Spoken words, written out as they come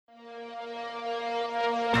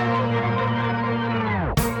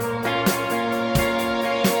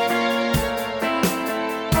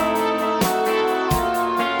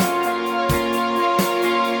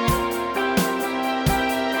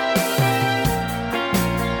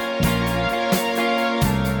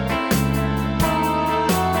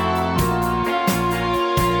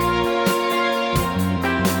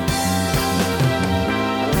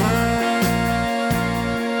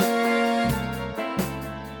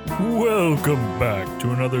Welcome back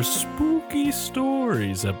to another Spooky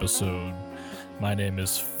Stories episode. My name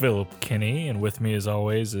is Philip Kinney, and with me as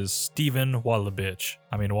always is Stephen Wallowitz.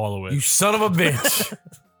 You son of a bitch.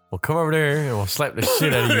 Well, come over there and we'll slap the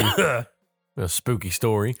shit out of you. A spooky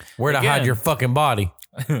story. Where to hide your fucking body.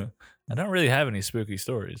 I don't really have any spooky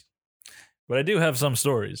stories, but I do have some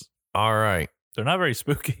stories. All right. They're not very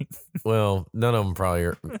spooky. Well, none of them probably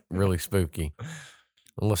are really spooky.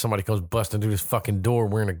 Unless somebody comes busting through this fucking door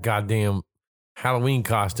wearing a goddamn Halloween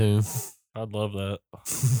costume. I'd love that.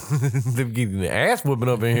 They're getting the ass whooping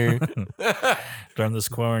up in here. During this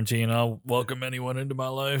quarantine, I'll welcome anyone into my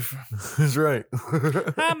life. That's right.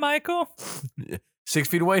 Hi, Michael. 6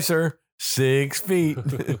 feet away, sir. 6 feet.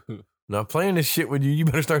 Not playing this shit with you. You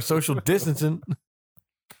better start social distancing.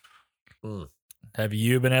 Have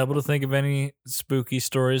you been able to think of any spooky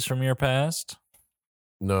stories from your past?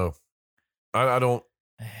 No. I don't.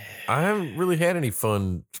 I haven't really had any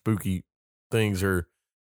fun, spooky things or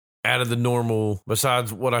out of the normal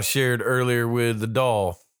besides what I shared earlier with the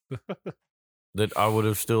doll that I would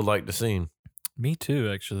have still liked to see. Me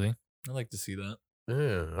too, actually. I'd like to see that.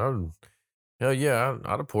 Yeah,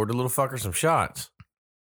 I'd have poured the little fucker some shots.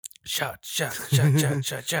 Shot.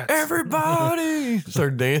 Everybody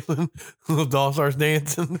start dancing. Little doll starts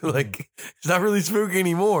dancing. Like, it's not really spooky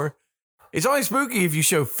anymore. It's only spooky if you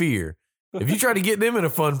show fear. If you try to get them in a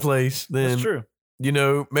fun place, then that's true. You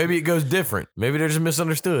know, maybe it goes different. Maybe they're just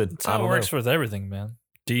misunderstood. That's how it works with everything, man.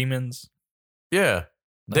 Demons. Yeah.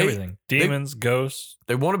 Everything. Demons, ghosts.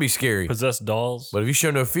 They want to be scary. Possessed dolls. But if you show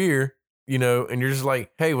no fear, you know, and you're just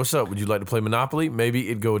like, hey, what's up? Would you like to play Monopoly? Maybe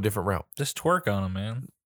it'd go a different route. Just twerk on them, man.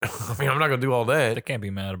 I mean, I'm not going to do all that. They can't be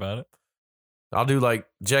mad about it. I'll do like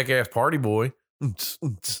Jackass Party Boy. Of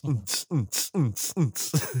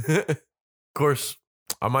course,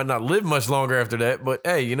 I might not live much longer after that, but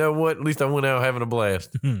hey, you know what? At least I went out having a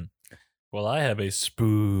blast. Well, I have a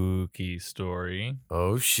spooky story.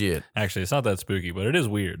 Oh, shit. Actually, it's not that spooky, but it is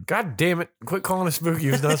weird. God damn it. Quit calling it spooky.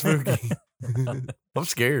 It's not spooky. I'm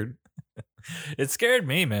scared. It scared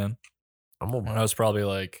me, man. When I was probably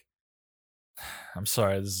like, I'm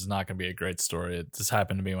sorry, this is not going to be a great story. It just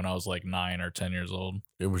happened to me when I was like 9 or 10 years old.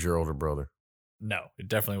 It was your older brother. No, it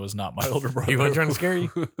definitely was not my older brother. He wasn't trying to scare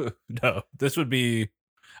you? No, this would be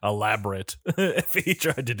elaborate if he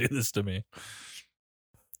tried to do this to me.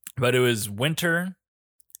 But it was winter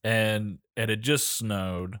and it had just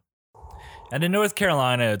snowed. And in North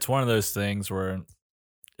Carolina, it's one of those things where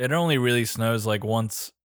it only really snows like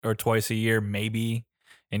once or twice a year, maybe.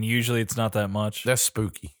 And usually it's not that much. That's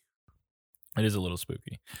spooky. It is a little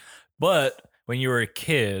spooky. But when you were a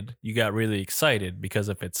kid, you got really excited because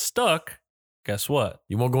if it stuck, guess what?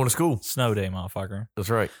 You won't go to school. Snow day, motherfucker. That's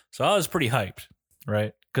right. So I was pretty hyped,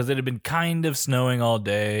 right? Because it had been kind of snowing all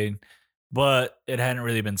day, but it hadn't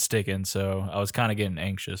really been sticking. So I was kind of getting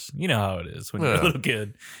anxious. You know how it is when you're a little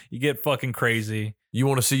kid. You get fucking crazy. You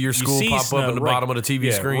want to see your school pop up in the bottom of the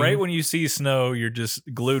TV screen. Right when you see snow, you're just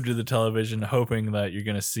glued to the television hoping that you're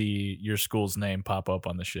going to see your school's name pop up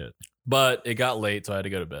on the shit. But it got late, so I had to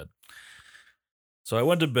go to bed. So I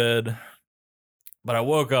went to bed, but I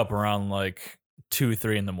woke up around like 2,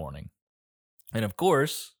 3 in the morning. And of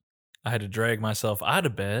course, I had to drag myself out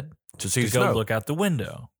of bed to go look out the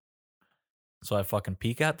window. So I fucking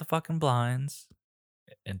peek out the fucking blinds.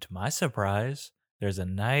 And to my surprise, there's a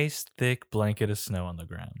nice thick blanket of snow on the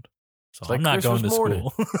ground. So I'm not going to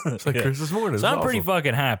school. It's like Christmas morning. So I'm pretty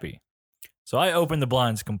fucking happy. So I opened the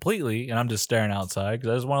blinds completely and I'm just staring outside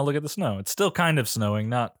because I just want to look at the snow. It's still kind of snowing,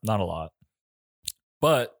 not a lot.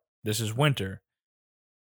 But this is winter.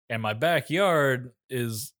 And my backyard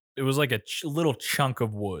it was like a little chunk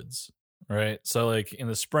of woods, right? So like in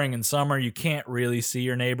the spring and summer, you can't really see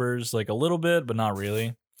your neighbors, like a little bit, but not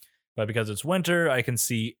really. But because it's winter, I can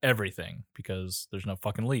see everything because there's no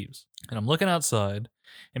fucking leaves. And I'm looking outside,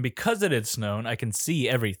 and because it had snowed, I can see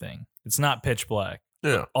everything. It's not pitch black.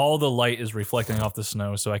 Yeah. All the light is reflecting off the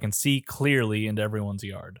snow, so I can see clearly into everyone's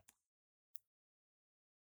yard.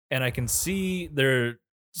 And I can see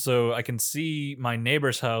I can see my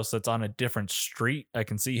neighbor's house that's on a different street. I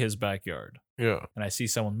can see his backyard. Yeah. And I see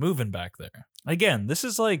someone moving back there. Again, this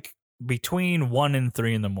is like between 1 and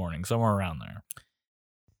 3 in the morning, somewhere around there.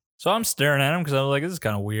 So I'm staring at him because I was like, this is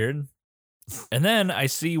kind of weird. And then I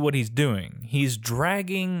see what he's doing. He's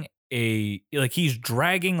dragging a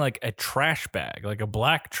trash bag, like a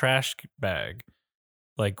black trash bag,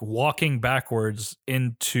 like walking backwards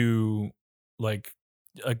into like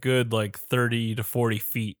a good like 30 to 40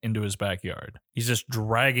 feet into his backyard. He's just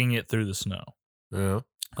dragging it through the snow. Yeah.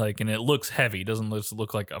 Like, and it looks heavy. It doesn't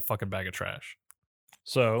look like a fucking bag of trash.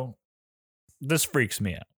 So this freaks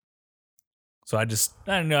me out. So I just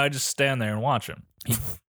stand there and watch him.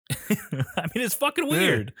 I mean, it's fucking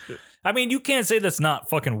weird. I mean, you can't say that's not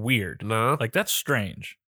fucking weird. No. Like, that's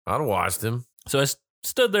strange. I'd have watched him. So I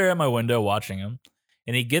stood there at my window watching him,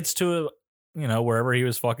 and he gets to, wherever he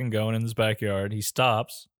was fucking going in his backyard. He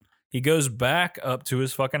stops. He goes back up to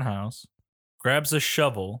his fucking house, grabs a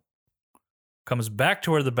shovel, comes back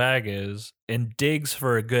to where the bag is, and digs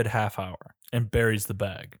for a good half hour and buries the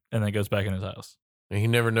bag, and then goes back in his house. And he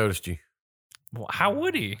never noticed you. Well, how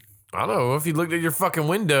would he? I don't know if he looked at your fucking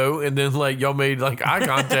window and then like y'all made like eye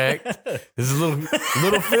contact. This is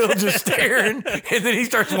little Phil just staring, and then he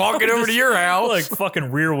starts walking over to your house, like fucking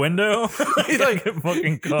rear window. He's like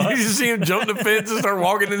fucking caught. You just see him jump the fence and start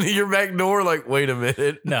walking into your back door. Like, wait a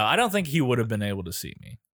minute. No, I don't think he would have been able to see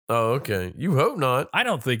me. Oh, okay. You hope not. I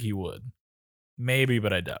don't think he would. Maybe,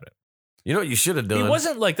 but I doubt it. You know what you should have done? He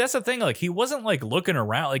wasn't like, that's the thing. Like, he wasn't like looking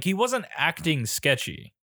around. Like, he wasn't acting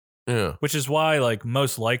sketchy. Yeah. Which is why, like,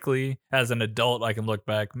 most likely as an adult, I can look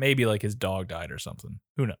back, maybe like his dog died or something.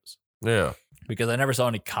 Who knows? Yeah. Because I never saw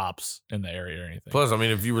any cops in the area or anything. Plus, I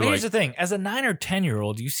mean, if you were here's the thing: as a 9 or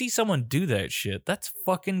 10-year-old, you see someone do that shit, that's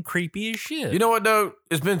fucking creepy as shit. You know what, though?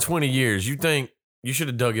 It's been 20 years. You think you should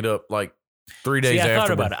have dug it up like 3 days after? I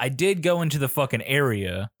thought about it. I did go into the fucking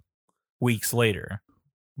area weeks later,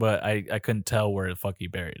 but I couldn't tell where the fuck he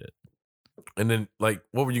buried it. And then, like,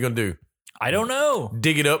 what were you going to do? I don't know.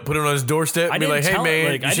 Dig it up, put it on his doorstep, and be like, hey,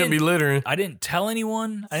 man, you shouldn't be littering. I didn't tell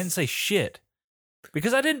anyone. I didn't say shit.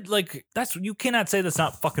 Because I didn't, like, you cannot say that's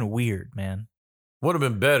not fucking weird, man. What would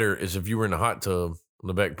have been better is if you were in a hot tub on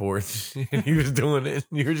the back porch and he was doing it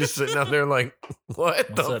and you were just sitting out there like,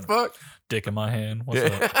 what the fuck? Dick in my hand. What's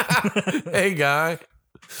up? Hey, guy.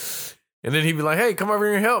 And then he'd be like, hey, come over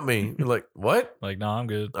here and help me. You're like, what? Like, no, I'm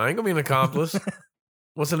good. I ain't going to be an accomplice.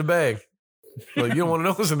 What's in the bag? Like, you don't want to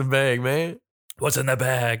know what's in the bag, man. What's in the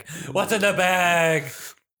bag? What's in the bag?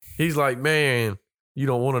 He's like, man, you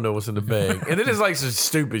don't want to know what's in the bag. And then it's like some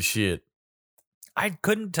stupid shit. I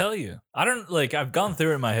couldn't tell you. I don't, like, I've gone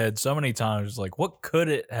through it in my head so many times. Like, what could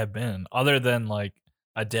it have been other than, like,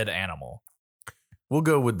 a dead animal? We'll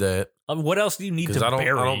go with that. What else do you need to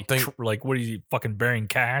bury? I don't think, like, what are you fucking burying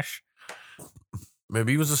cash?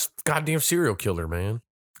 Maybe he was a goddamn serial killer, man.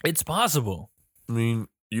 It's possible. I mean,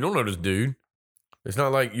 you don't know this dude. It's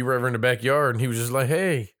not like you were ever in the backyard and he was just like,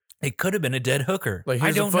 hey. It could have been a dead hooker. Like,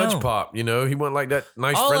 here's a fudge pop, you know? He went like that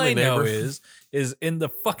nice, friendly neighbor. All I know is in the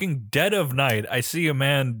fucking dead of night, I see a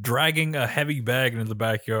man dragging a heavy bag into the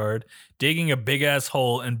backyard, digging a big-ass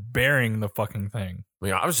hole, and burying the fucking thing. I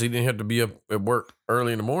mean, obviously, he didn't have to be up at work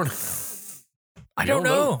early in the morning. I don't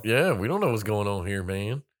know. Yeah, we don't know what's going on here,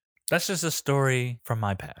 man. That's just a story from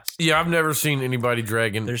my past. Yeah, I've never seen anybody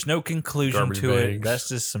dragging. There's no conclusion to bags. it. That's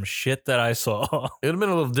just some shit that I saw. It would have been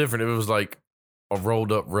a little different if it was like a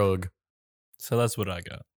rolled up rug. So that's what I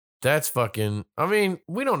got. That's fucking, I mean,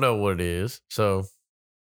 we don't know what it is. So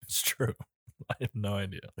it's true. I have no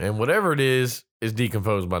idea. And whatever it is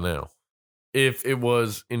decomposed by now. If it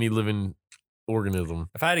was any living organism.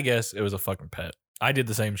 If I had to guess, it was a fucking pet. I did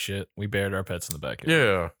the same shit. We buried our pets in the backyard.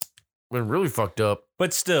 Yeah. Been really fucked up.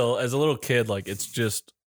 But still, as a little kid, like, it's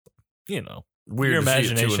just, you know, weird. Your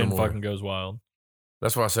imagination fucking goes wild.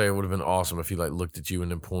 That's why I say it would have been awesome if he like looked at you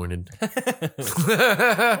and then pointed. Like,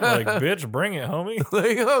 bitch, bring it, homie.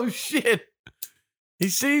 Like, oh shit. He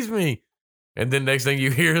sees me. And then next thing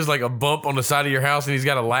you hear is like a bump on the side of your house and he's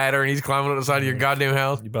got a ladder and he's climbing up the side of your goddamn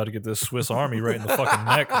house. You about to get this Swiss Army right in the fucking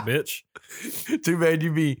neck, bitch. Too bad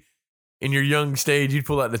you be in your young stage, you'd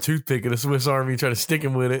pull out the toothpick of the Swiss Army and try to stick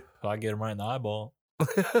him with it. I get him right in the eyeball.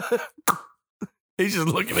 He's just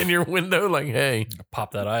looking in your window like, hey.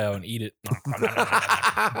 Pop that eye out and eat it.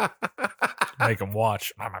 Make him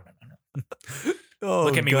watch.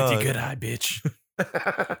 Look at me with your good eye, bitch.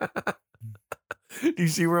 Do you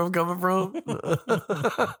see where I'm coming from?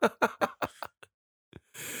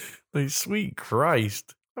 Like, sweet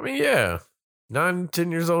Christ. I mean, yeah. 9,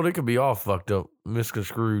 10 years old, it could be all fucked up,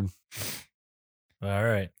 misconstrued. All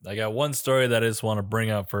right. I got one story that I just want to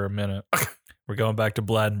bring up for a minute. We're going back to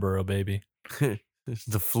Bladdenboro, baby. It's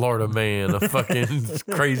the Florida man of fucking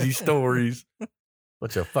crazy stories.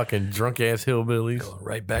 Bunch of fucking drunk ass hillbillies. Going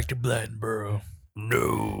right back to Bladdenboro.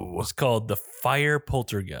 No. It's called The Fire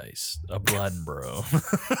Poltergeist of Bladdenboro.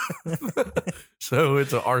 So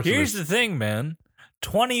it's an arsonist. Here's the thing, man.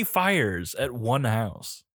 20 fires at one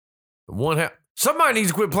house. Somebody needs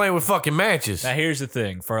to quit playing with fucking matches. Now, here's the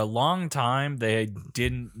thing. For a long time, they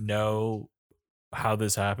didn't know how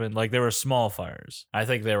this happened. Like, there were small fires. I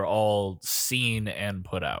think they were all seen and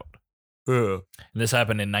put out. The And this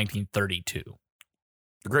happened in 1932.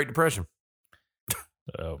 Great Depression.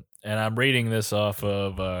 So, and I'm reading this off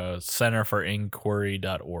of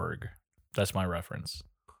centerforinquiry.org. That's my reference.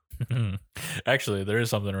 Actually, there is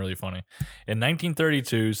something really funny. In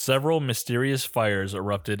 1932, several mysterious fires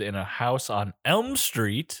erupted in a house on Elm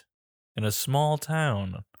Street in a small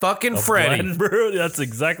town. Fucking of Freddy. Bladdenboro. That's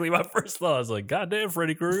exactly my first thought. I was like, God damn,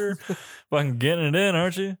 Freddy Krueger. Fucking getting it in,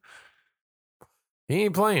 aren't you? He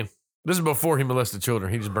ain't playing. This is before he molested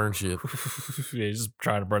children. He just burned shit. Yeah, he's just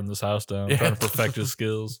trying to burn this house down, Yeah. trying to perfect his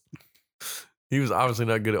skills, He was obviously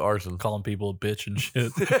not good at arson. calling people a bitch and shit.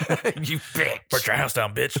 You bitch. Put your house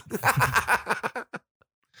down, bitch.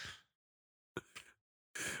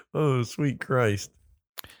 Oh, sweet Christ.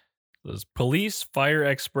 Those police, fire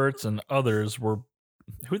experts, and others were.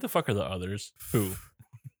 Who the fuck are the others? Who?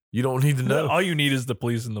 You don't need to know. All you need is the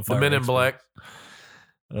police and the fire. The men in experts.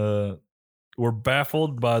 black. Were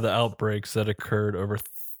baffled by the outbreaks that occurred over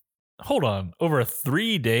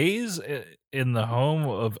 3 days in the home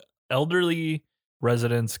of elderly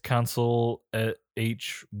residents Consul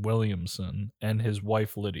H. Williamson and his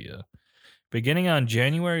wife Lydia, beginning on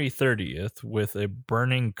January 30th with a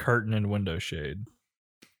burning curtain and window shade,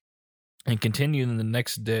 and continuing the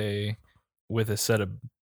next day with a set of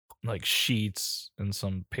like sheets and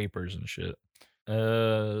some papers and shit.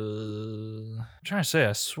 I'm trying to say,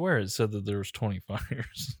 I swear it said that there was 20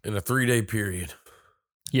 fires. In a 3-day period.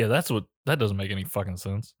 Yeah, that doesn't make any fucking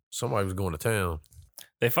sense. Somebody was going to town.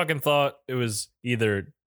 They fucking thought it was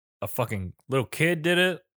either a fucking little kid did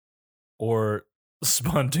it or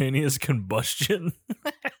spontaneous combustion.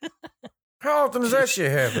 How often does that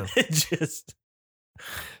shit happen? It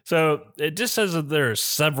just says that there are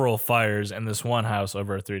several fires in this one house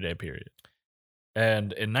over a 3-day period.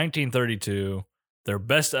 And in 1932, their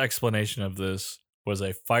best explanation of this was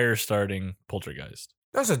a fire starting poltergeist.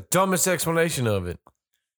 That's the dumbest explanation of it.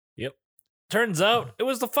 Yep. Turns out it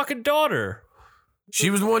was the fucking daughter.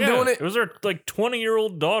 She was the one Yeah, doing it? It was her like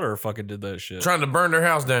 20-year-old daughter fucking did that shit. Trying to burn their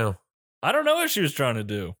house down. I don't know what she was trying to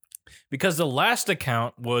do. Because the last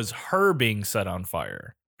account was her being set on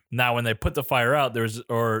fire. Now, when they put the fire out, I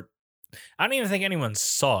don't even think anyone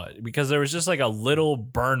saw it because there was just like a little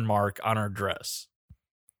burn mark on her dress.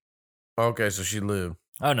 Okay, so she lived.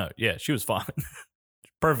 Oh, no. Yeah, she was fine.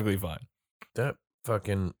 Perfectly fine. That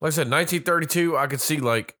fucking, like I said, 1932, I could see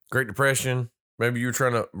like Great Depression. Maybe you were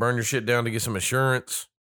trying to burn your shit down to get some insurance,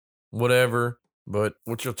 whatever. But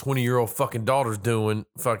what your 20-year-old fucking daughter's doing,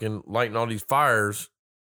 fucking lighting all these fires,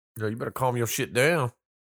 you better calm your shit down.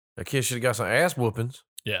 That kid should have got some ass whoopings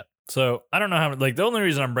Yeah. So I don't know how, like, the only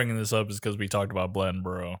reason I'm bringing this up is because we talked about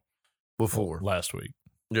Bladdenboro before. last week.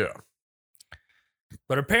 Yeah.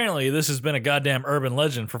 But apparently, this has been a goddamn urban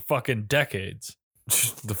legend for fucking decades.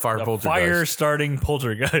 The fire A poltergeist. fire starting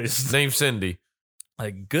poltergeist. Named Cindy.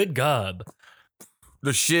 Like, good God.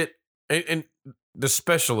 The shit and the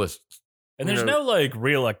specialists. And there's no like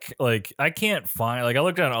real like I can't find, like, I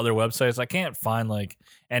looked on other websites, I can't find like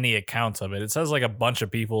any accounts of it. It says like a bunch of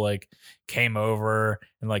people like came over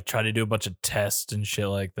and like tried to do a bunch of tests and shit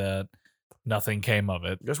like that. Nothing came of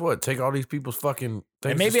it. Guess what? Take all these people's fucking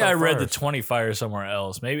things. And to maybe start I read the fires. 20 fires somewhere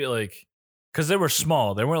else. Maybe like because they were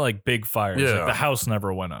small, they weren't like big fires. Yeah. Like the house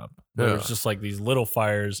never went up. But it was Yeah. just like these little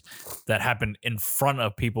fires that happened in front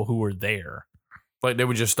of people who were there. Like they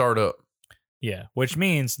would just start up. Yeah, which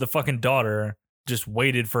means the fucking daughter just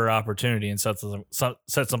waited for her opportunity and set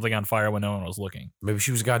something on fire when no one was looking. Maybe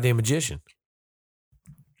she was a goddamn magician.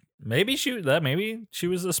 Maybe she was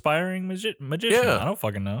an aspiring magician. Yeah. I don't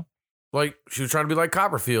fucking know. Like she was trying to be like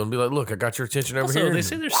Copperfield and be like, "Look, I got your attention over Also, here." they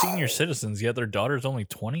say they're senior citizens, yet their daughter's only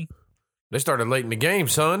 20. They started late in the game,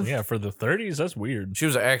 son. Yeah, for the 30s, that's weird. She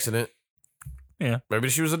was an accident. Yeah. Maybe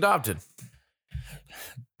she was adopted.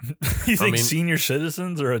 You think mean- senior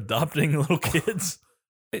citizens are adopting little kids?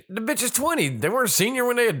 The bitch is 20. They weren't a senior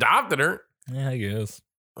when they adopted her. Yeah, I guess.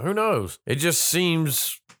 Who knows? It just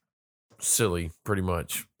seems silly, pretty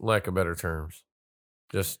much. Lack of better terms.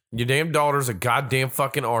 Just your damn daughter's a goddamn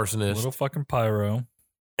fucking arsonist, Little fucking pyro.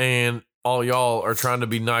 and all y'all are trying to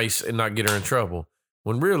be nice and not get her in trouble.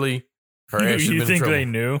 When really, her ass should You have been in think trouble. they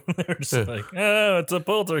knew? They're just like, oh, it's a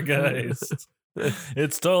poltergeist.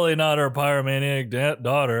 It's totally not our pyromaniac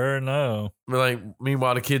daughter. No. Like,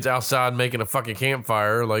 meanwhile, the kid's outside making a fucking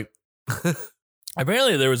campfire. Like,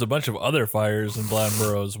 Apparently, there was a bunch of other fires in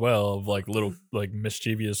Bladensboro as well, of like little, like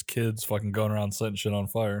mischievous kids fucking going around setting shit on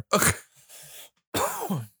fire.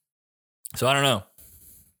 So I don't know.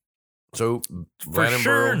 So For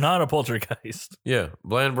sure, not a poltergeist. Yeah,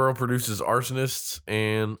 Blandboro produces arsonists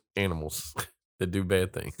and animals that do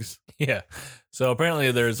bad things. Yeah. So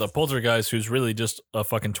apparently, there's a poltergeist who's really just a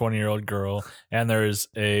fucking 20-year-old girl, and there's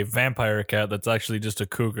a vampire cat that's actually just a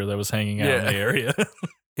cougar that was hanging out in the area.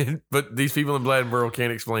 But these people in Bladensboro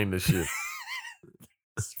can't explain this shit.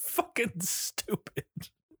 It's fucking stupid.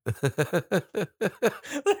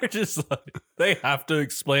 They're just like, they have to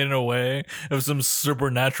explain it away of some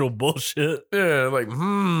supernatural bullshit. Yeah, like,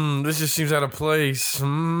 this just seems out of place.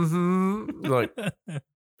 Like,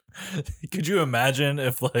 could you imagine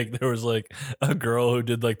if like there was like a girl who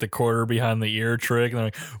did like the quarter behind the ear trick and they're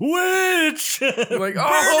like, witch! Like, Burn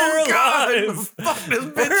oh her god, alive! fuck this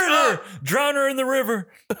bitch Burn her! up! Drown her in the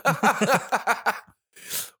river.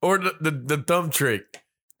 Or the thumb trick.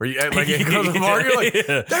 Where you act like it goes to Mark, you're like,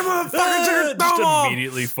 that motherfucker took her thumb just off.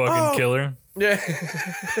 immediately fucking kill her. Yeah.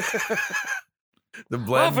 The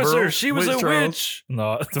Bladensboro Officer, she was a trials. witch.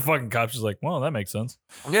 No, the fucking cop's just like, well, that makes sense.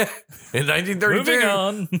 Yeah. In 1932, Moving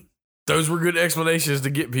on. those were good explanations to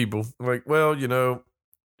get people. Like, well, you know,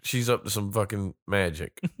 she's up to some fucking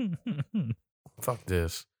magic. Fuck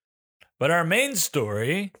this. But our main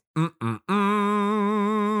story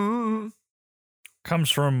comes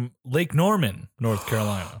from Lake Norman, North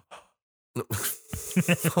Carolina.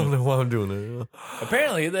 I don't know why I'm doing that.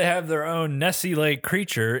 Apparently, they have their own Nessie Lake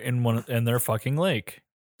creature in their fucking lake.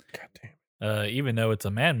 God damn. Even though it's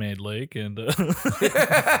a man-made lake and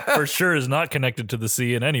for sure is not connected to the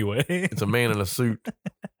sea in any way. It's a man in a suit.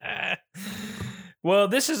 Well,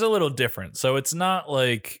 this is a little different. So it's not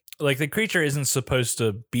like the creature isn't supposed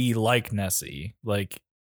to be like Nessie. Like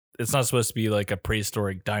it's not supposed to be like a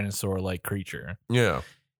prehistoric dinosaur-like creature. Yeah.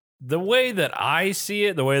 The way that I see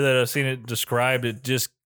it, the way that I've seen it described, it just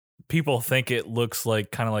people think it looks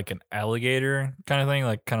like kind of like an alligator kind of thing,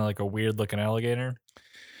 like kind of like a weird looking alligator.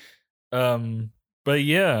 But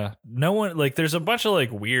yeah, no one like there's a bunch of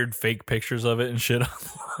like weird fake pictures of it and shit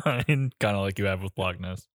online, kind of like you have with Loch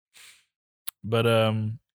Ness. But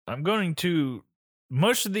I'm going to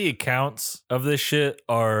most of the accounts of this shit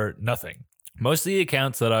are nothing. Most of the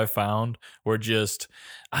accounts that I found were just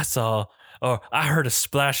I heard a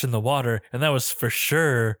splash in the water, and that was for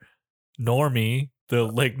sure Normie, the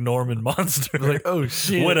Lake Norman monster. Like, oh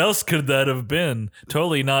shit. What else could that have been?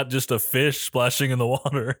 Totally not just a fish splashing in the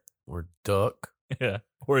water. Or duck. Yeah.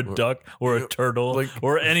 Or a duck, or a turtle, like-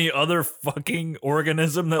 or any other fucking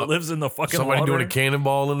organism that lives in the fucking Somebody water. doing a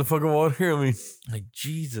cannonball in the fucking water. I mean, Like,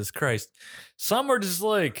 Jesus Christ. Some are just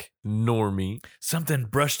like, Normie. something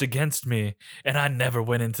brushed against me, and I never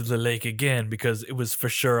went into the lake again because it was for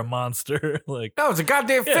sure a monster. Like, No, it's a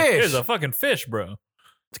goddamn yeah, fish. It's a fucking fish, bro.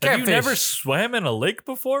 It's a Have you catfish. never swam in a lake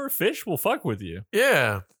before? Fish will fuck with you.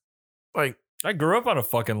 Yeah. Like, I grew up on a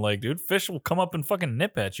fucking lake, dude. Fish will come up and fucking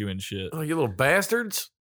nip at you and shit. oh, you little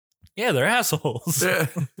bastards. Yeah, they're assholes. Yeah.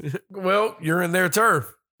 Well, you're in their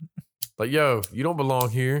turf. Like, yo, you don't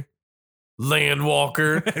belong here.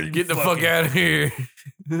 Landwalker. Get the fuck Fucking- out of here.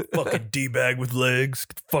 Fucking D-bag with legs.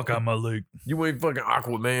 Get the fuck out of my lake. You ain't fucking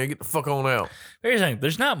awkward, man. Get the fuck on out. Here's the thing.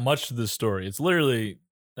 There's not much to this story. It's literally,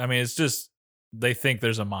 I mean, it's just they think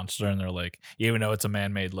there's a monster in their lake, even though it's a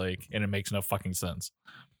man-made lake, and it makes no fucking sense.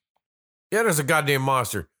 Yeah, there's a goddamn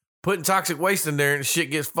monster. Putting toxic waste in there and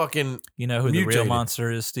shit gets fucking You know who the real Mutated.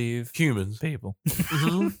 monster is, Steve? humans. People.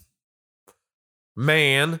 Mhm.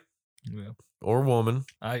 Man Yeah. or woman.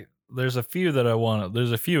 There's a few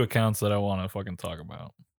accounts that I want to fucking talk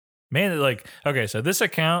about. Man, like, okay, so this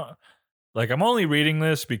account, like, I'm only reading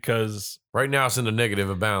this because Right now it's in the negative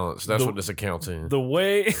of balance. That's The- what this account's in. the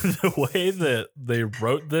way that they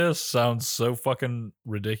wrote this sounds so fucking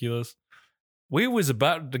ridiculous. We was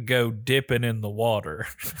about to go dipping in the water.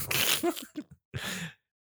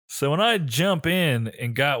 So when I jump in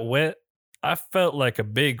and got wet, I felt like a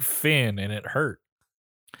big fin and it hurt.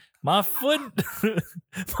 My foot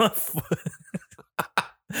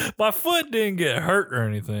my foot didn't get hurt or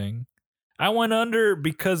anything. I went under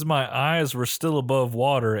because my eyes were still above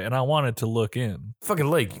water and I wanted to look in. Fucking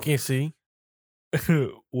lake. You can't see.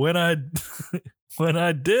 when I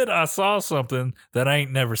did, I saw something that I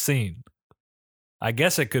ain't never seen. I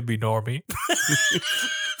guess it could be Normie.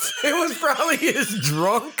 It was probably his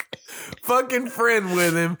drunk fucking friend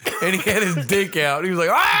with him, and he had his dick out. He was like,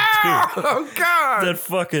 "Ah, oh god!" That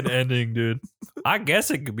fucking ending, dude. I guess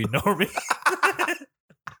it could be Normie.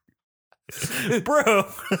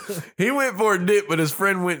 Bro. He went for a dip, but his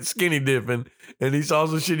friend went skinny dipping, and he saw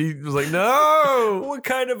some shit. He was like, "No." What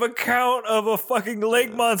kind of account of a fucking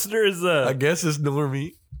lake monster is that? I guess it's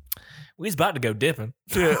Normie. We was about to go dipping.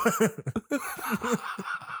 Yeah.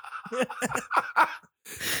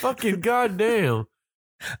 Fucking goddamn.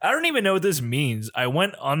 I don't even know what this means. I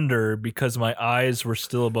went under because my eyes were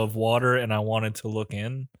still above water and I wanted to look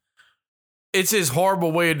in. It's his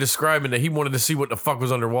horrible way of describing that he wanted to see what the fuck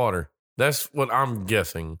was underwater. That's what I'm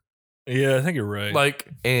guessing. Yeah, I think you're right. Like,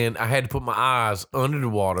 and I had to put my eyes under the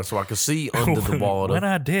water so I could see under the water. When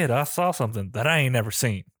I did, I saw something that I ain't never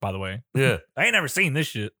seen, by the way. Yeah. I ain't never seen this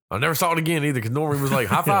shit. I never saw it again either because Normie was like,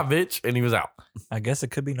 high five, bitch, and he was out. I guess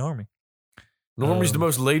it could be Normie. Normie's the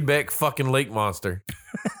most laid back fucking lake monster.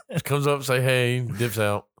 Just comes up, say hey, dips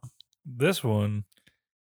out. This one,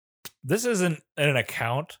 this isn't an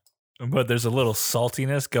account, but there's a little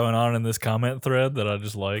saltiness going on in this comment thread that I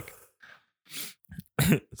just like.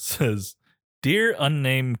 It says, "Dear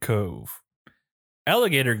Unnamed Cove,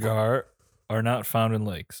 alligator gar are not found in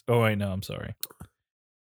lakes." Oh, wait, no, I'm sorry.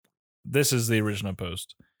 This is the original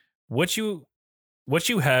post. What you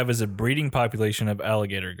have is a breeding population of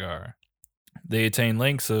alligator gar. They attain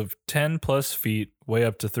lengths of 10 plus feet, weigh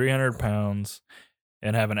up to 300 pounds,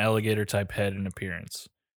 and have an alligator type head and appearance.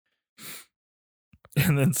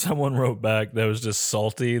 And then someone wrote back that was just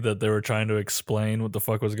salty that they were trying to explain what the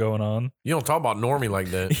fuck was going on. You don't talk about Normie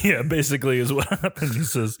like that. Yeah, basically is what happened. He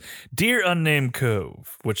says, "Dear Unnamed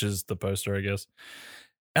Cove," which is the poster, I guess.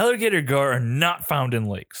 "Alligator gar are not found in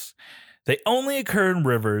lakes. They only occur in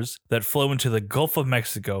rivers that flow into the Gulf of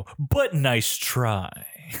Mexico, but nice try."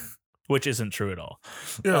 Which isn't true at all.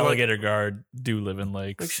 Yeah, alligator gar do live in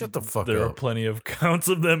lakes. Like, shut the fuck There up. are plenty of counts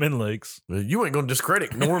of them in lakes. You ain't gonna discredit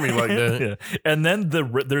Normie like that. Yeah. And then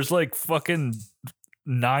there's like fucking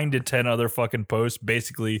 9 to 10 other fucking posts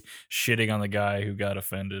basically shitting on the guy who got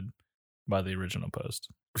offended by the original post,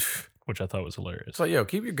 which I thought was hilarious. It's like, yo,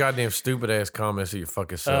 keep your goddamn stupid ass comments to your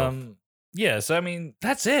fucking self. Yeah, so I mean,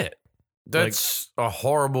 that's it. That's a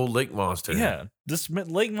horrible lake monster. Yeah, this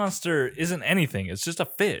lake monster isn't anything. It's just a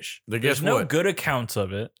fish. Then There's guess no what? good accounts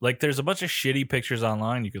of it. Like, there's a bunch of shitty pictures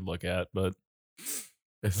online you could look at, but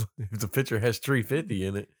If the picture has 350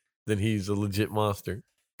 in it, then he's a legit monster.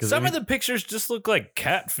 some of the pictures just look like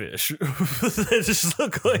catfish. They just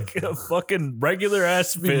look like a fucking regular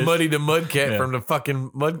ass fish. Muddy the Mudcat from the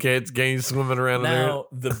fucking Mudcats game swimming around in there. Now,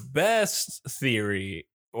 the best theory,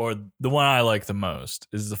 or the one I like the most,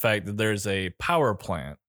 is the fact that there's a power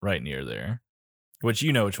plant right near there. Which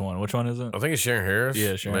you know which one. Which one is it? I think it's Sharon Harris.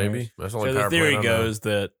 Yeah, Sharon maybe. Harris. That's the only So the power theory plant I know. goes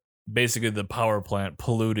that basically the power plant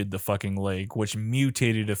polluted the fucking lake, which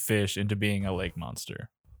mutated a fish into being a lake monster.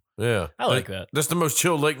 Yeah. I like that. That's the most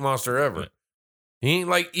chill lake monster ever. Yeah. He ain't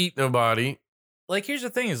like eat nobody. Like, here's the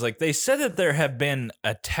thing is, like, they said that there have been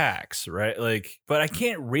attacks, right? Like, but I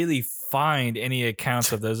can't really find any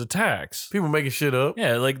accounts of those attacks. People making shit up.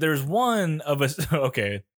 Yeah, like, there's one of us.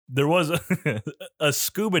 Okay, there was a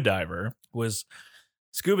scuba diver was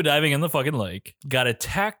scuba diving in the fucking lake, got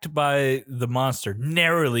attacked by the monster,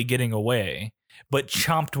 narrowly getting away, but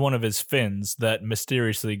chomped one of his fins that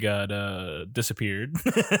mysteriously got disappeared.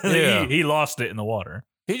 Yeah. he lost it in the water.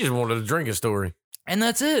 He just wanted to drink a story. And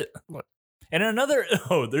that's it. What? And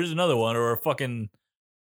there's another one where fucking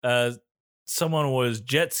someone was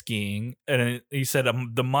jet skiing and he said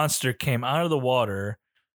the monster came out of the water,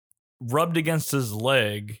 rubbed against his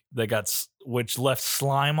leg which left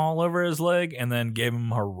slime all over his leg and then gave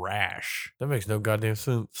him a rash. That makes no goddamn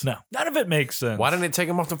sense. No, none of it makes sense. Why didn't it take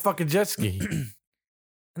him off the fucking jet ski?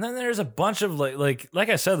 And then there's a bunch of like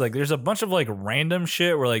I said, like there's a bunch of like random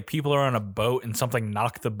shit where like people are on a boat and something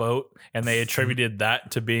knocked the boat and they attributed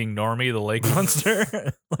that to being Normie, the lake monster.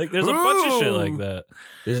 Like there's a bunch of shit like that.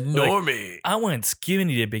 It's Normie. I went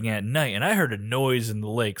skinny dipping at night and I heard a noise in the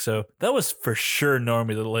lake. So that was for sure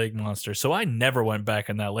Normie, the lake monster. So I never went back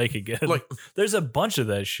in that lake again. Like, there's a bunch of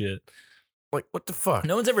that shit. like, what the fuck?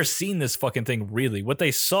 No one's ever seen this fucking thing really. What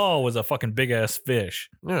they saw was a fucking big ass fish.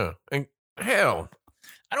 Yeah. And hell,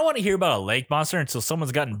 I don't want to hear about a lake monster until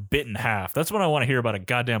someone's gotten bit in half. That's when I want to hear about a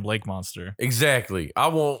goddamn lake monster. exactly. I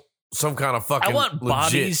want some kind of fucking I want legit.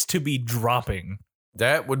 bodies to be dropping.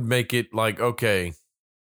 That would make it like, okay,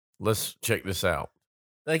 let's check this out.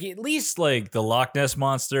 Like, at least, like, the Loch Ness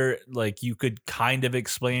monster, like, you could kind of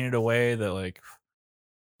explain it away that, like,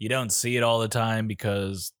 you don't see it all the time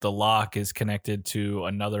because the loch is connected to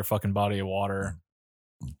another fucking body of water.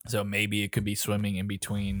 So maybe it could be swimming in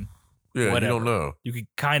between. Yeah, Whatever. you don't know. You could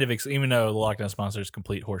kind of, even though the Loch Ness monster is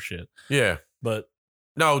complete horseshit. Yeah. But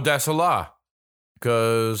No, that's a lie.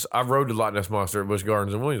 Because I rode the Loch Ness Monster at Busch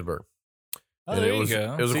Gardens in Williamsburg. oh, and there it you was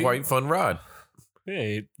go. it was a See? quite fun ride.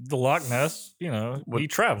 Hey, the Loch Ness, he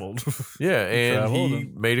traveled. Yeah, and traveled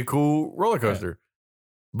he made a cool roller coaster.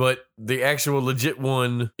 But the actual legit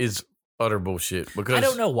one is utter bullshit. Because I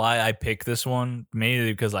don't know why I picked this one.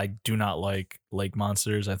 Mainly because I do not like lake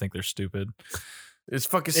monsters. I think they're stupid. It's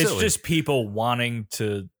fucking silly. It's just people wanting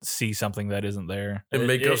to see something that isn't there. And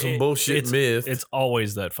make up some bullshit myth. It's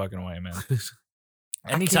always that fucking way, man.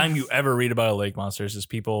 Anytime you ever read about a lake monster, it's just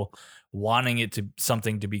people wanting it to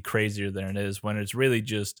something to be crazier than it is, when it's really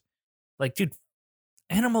just like, dude,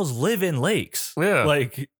 animals live in lakes. Yeah.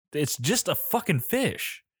 Like, it's just a fucking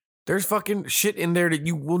fish. There's fucking shit in there that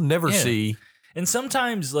you will never see. And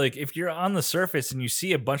sometimes, like, if you're on the surface and you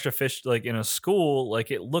see a bunch of fish, like, in a school, like,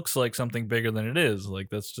 it looks like something bigger than it is. Like,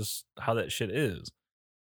 that's just how that shit is.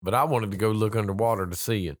 But I wanted to go look underwater to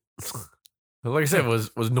see it. Like I said, was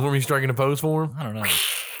Normie striking a pose for him? I don't know.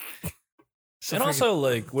 And also,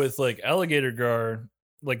 like, with, like, alligator gar,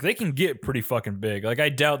 like, they can get pretty fucking big. Like, I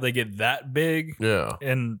doubt they get that big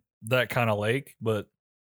in that kind of lake. But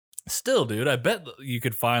still, dude, I bet you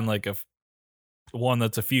could find, like, one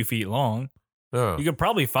that's a few feet long. Yeah. You could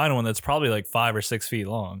probably find one that's probably, like, 5 or 6 feet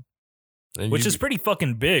long. Which is pretty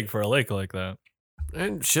fucking big for a lake like that.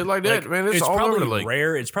 And shit like that, man. It's all over the lake.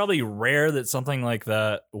 Rare. It's probably rare that something like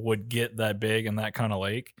that would get that big in that kind of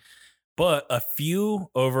lake. But a few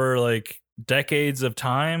over, like, decades of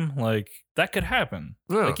time, like, that could happen.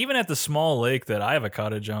 Yeah. Like, even at the small lake that I have a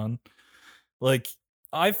cottage on, like,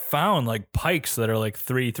 I've found, like, pikes that are, like,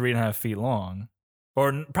 3.5 feet long.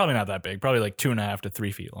 Or probably not that big. Probably, like, 2.5 to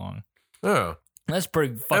 3 feet long. Yeah. That's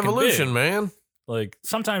pretty fucking evolution, big. Man. Like,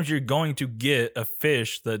 sometimes you're going to get a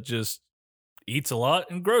fish that just eats a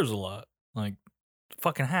lot and grows a lot. Like, it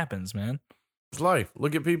fucking happens, man. It's life.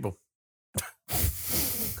 Look at people.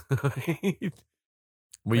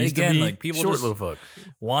 We used to be like, people short just little fuck.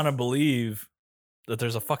 Want to believe that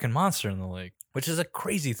there's a fucking monster in the lake, which is a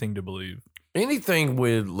crazy thing to believe. Anything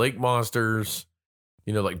with lake monsters,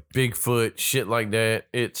 like Bigfoot, shit like that,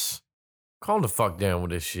 it's calm the fuck down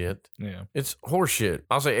with this shit. Yeah. It's horse shit.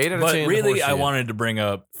 I'll say 8 out of 10. But really, I shit. wanted to bring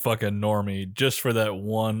up fucking Normie just for that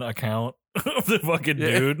one account of the fucking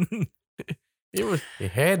dude.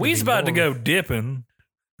 It had to We was be about to Normie. go dipping.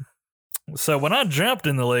 So when I jumped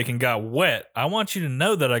in the lake and got wet, I want you to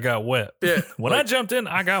know that I got wet. Yeah. When I jumped in,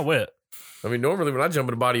 I got wet. I mean, normally when I jump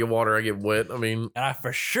in a body of water, I get wet. I mean, And I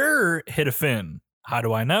for sure hit a fin. How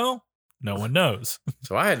do I know? No one knows.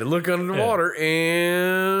 so I had to look under the water,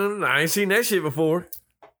 and I ain't seen that shit before.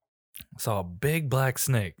 I saw a big black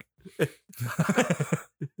snake. And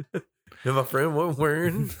my friend wasn't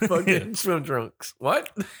wearing fucking swim trunks. What?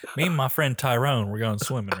 Me and my friend Tyrone were going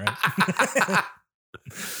swimming, right?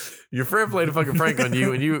 Your friend played a fucking prank on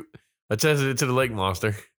you, and you attested it to the lake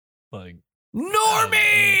monster. Like,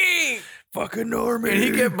 Normie! fucking Normie. And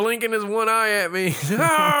he kept blinking his one eye at me.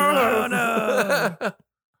 Oh, no.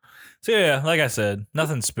 So yeah, like I said,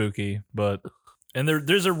 nothing spooky, but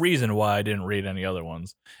there's a reason why I didn't read any other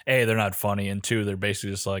ones. A, they're not funny, and 2, they're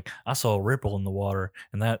basically just like, I saw a ripple in the water,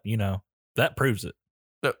 and that, that proves it.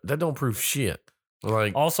 No, that don't prove shit.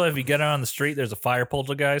 Like, Also, if you get out on the street, there's a fire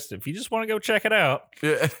poltergeist. If you just want to go check it out.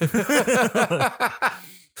 yeah.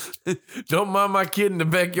 Don't mind my kid in the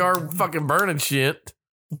backyard fucking burning shit.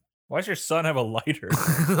 Why does your son have a lighter?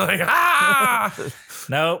 Like, ah!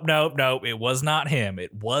 Nope. It was not him.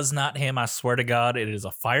 It was not him. I swear to God, it is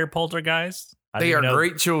a fire poltergeist. They are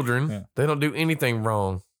great children. Yeah. They don't do anything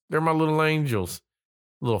wrong. They're my little angels.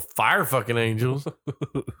 Little fire fucking angels.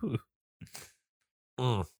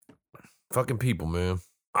 Fucking people, man.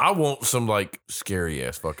 I want some like scary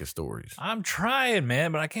ass fucking stories. I'm trying,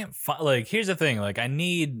 man, but I can't find. Like, here's the thing. Like, I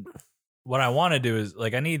need. What I want to do is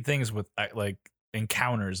like I need things with like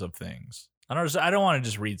encounters of things. I don't want to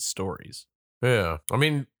just read stories. Yeah. I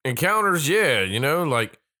mean, encounters, yeah,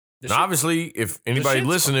 like obviously if anybody shit's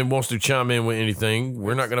listening wants to chime in with anything,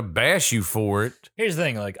 we're not gonna bash you for it. Here's the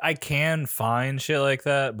thing, like I can find shit like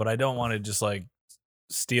that, but I don't want to just like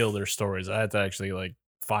steal their stories. I have to actually like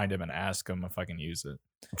find them and ask them if I can use it.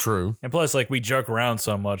 True. And plus, like we joke around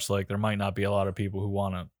so much, like there might not be a lot of people who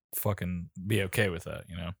want to fucking be okay with that,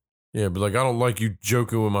 Yeah, but like I don't like you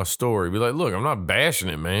joking with my story. Be like, look, I'm not bashing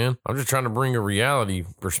it, man. I'm just trying to bring a reality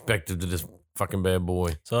perspective to this fucking bad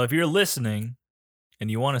boy. So if you're listening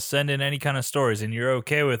and you want to send in any kind of stories and you're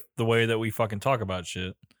okay with the way that we fucking talk about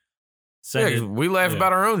shit, Yeah, 'cause we laugh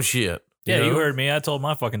about our own shit. You heard me. I told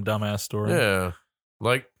my fucking dumbass story. Yeah.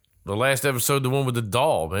 Like the last episode, the one with the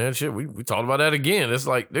doll, man. Shit, we talked about that again. It's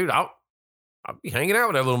like, dude, I'll be hanging out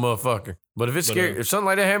with that little motherfucker. But if it's scared, if something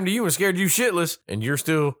like that happened to you and scared you shitless and you're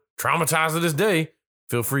still traumatized to this day,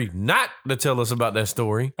 feel free not to tell us about that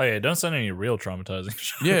story. Oh yeah, don't send any real traumatizing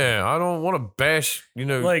shit. Yeah, I don't want to bash,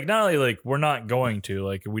 Like not only like we're not going to,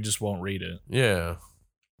 like we just won't read it. Yeah.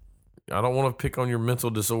 I don't want to pick on your mental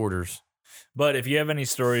disorders. But if you have any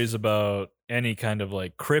stories about any kind of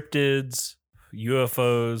like cryptids,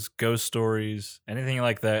 UFOs, ghost stories, anything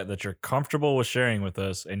like that you're comfortable with sharing with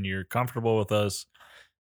us and you're comfortable with us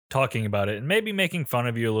talking about it and maybe making fun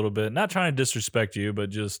of you a little bit, not trying to disrespect you, but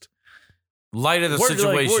just light of the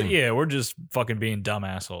situation. We're just fucking being dumb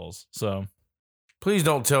assholes. So please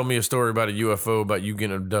don't tell me a story about a UFO about you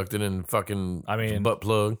getting abducted and fucking butt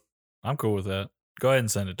plug. I'm cool with that. Go ahead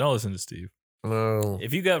and send it. Don't listen to Steve. No.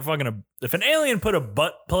 If you got if an alien put a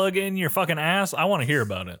butt plug in your fucking ass, I want to hear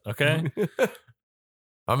about it. Okay.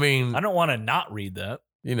 I mean, I don't want to not read that.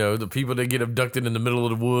 The people that get abducted in the middle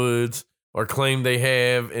of the woods or claim they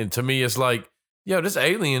have, and to me, it's like, yo, this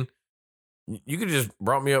alien, you could just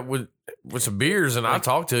brought me up with some beers and I'll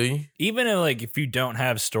talk to you. Even if you don't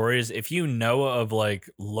have stories, if you know of like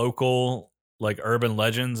local like urban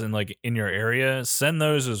legends and like in your area, send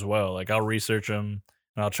those as well. Like I'll research them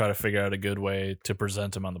and I'll try to figure out a good way to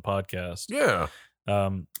present them on the podcast. Yeah.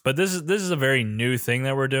 But this is a very new thing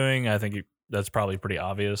that we're doing. I think that's probably pretty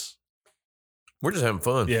obvious. We're just having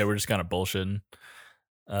fun. Yeah, we're just kind of bullshitting.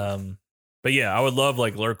 But yeah, I would love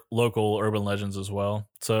like local urban legends as well.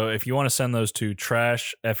 So if you want to send those to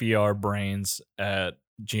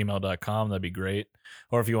trashferbrains@gmail.com, that'd be great.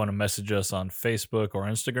 Or if you want to message us on Facebook or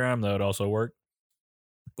Instagram, that would also work.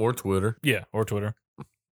 Or Twitter. Yeah, or Twitter.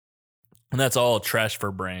 And that's all Trash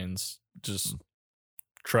for Brains. Just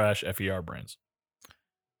Trash FER Brains.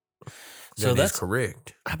 So that's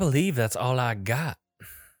correct. I believe that's all I got.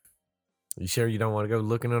 You sure you don't want to go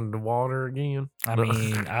looking under the water again? I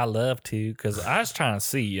mean, I love to because I was trying to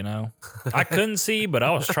see, I couldn't see, but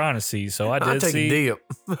I was trying to see. So I did take see. a dip.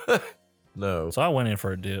 No. So I went in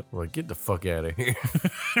for a dip. Well, get the fuck out of here.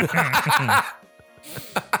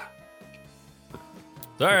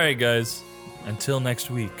 All right, guys. Until next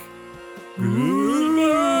week. Goodbye.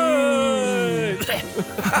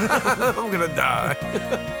 I'm going to die.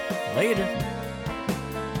 Later.